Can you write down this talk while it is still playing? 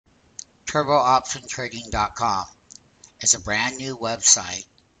TurboOptionTrading.com is a brand new website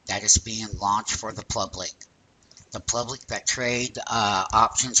that is being launched for the public. The public that trade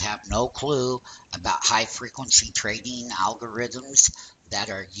options have no clue about high-frequency trading algorithms that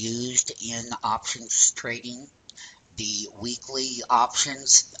are used in options trading. The weekly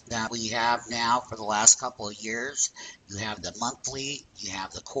options that we have now for the last couple of years, you have the monthly, you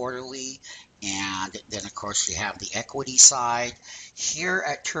have the quarterly, and then of course you have the equity side. Here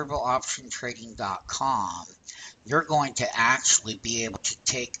at TurboOptionTrading.com, you're going to actually be able to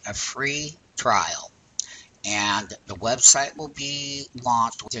take a free trial, and the website will be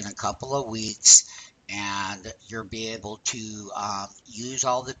launched within a couple of weeks, and you'll be able to use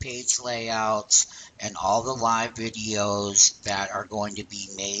all the page layouts and all the live videos that are going to be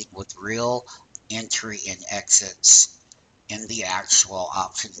made with real entry and exits in the actual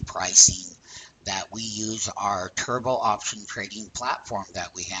option pricing that we use our Turbo Option Trading platform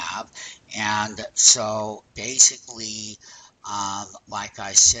that we have. And so basically, like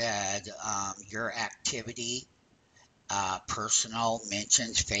I said, your activity, personal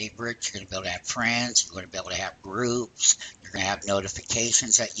mentions, favorites, you're going to be able to have friends, you're going to be able to have groups, you're going to have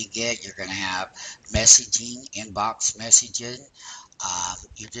notifications that you get, you're going to have messaging, inbox messaging.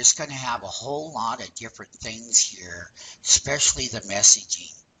 You're just going to have a whole lot of different things here, especially the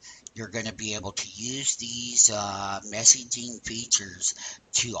messaging. You're going to be able to use these messaging features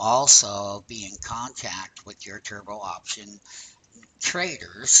to also be in contact with your Turbo Option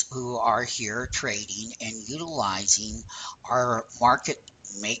traders who are here trading and utilizing our market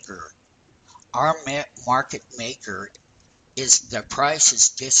maker. Our market maker is the price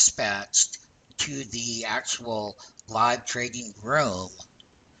is dispatched to the actual live trading room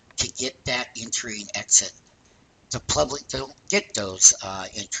to get that entry and exit. The public don't get those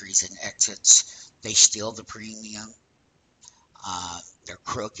entries and exits. They steal the premium. They're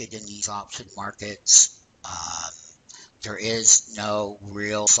crooked in these option markets. There is no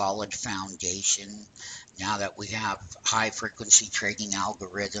real solid foundation now that we have high frequency trading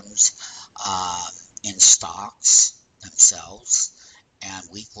algorithms in stocks themselves and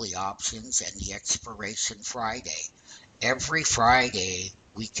weekly options and the expiration Friday. Every Friday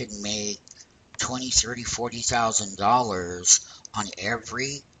we can make $20,000, $30,000, $40,000 on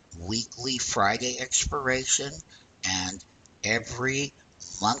every weekly Friday expiration and every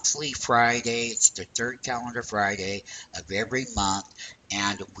monthly Friday. It's the third calendar Friday of every month,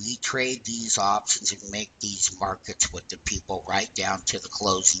 and we trade these options and make these markets with the people right down to the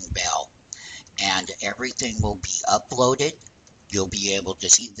closing bell. And everything will be uploaded. You'll be able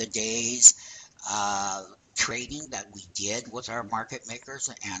to see the days trading that we did with our market makers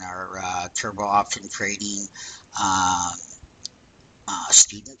and our Turbo Option Trading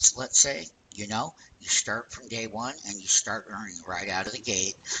students, let's say. You know, you start from day one and you start earning right out of the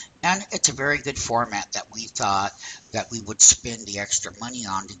gate. And it's a very good format that we thought that we would spend the extra money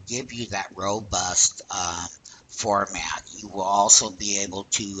on to give you that robust format. You will also be able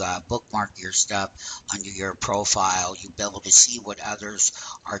to bookmark your stuff under your profile. You'll be able to see what others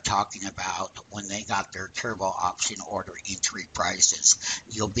are talking about when they got their turbo option order entry prices.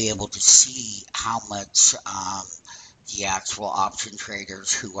 You'll be able to see how much the actual option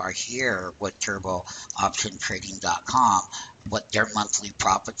traders who are here with TurboOptionTrading.com, what their monthly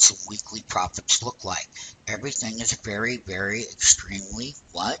profits and weekly profits look like. Everything is very, very extremely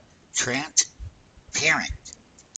transparent.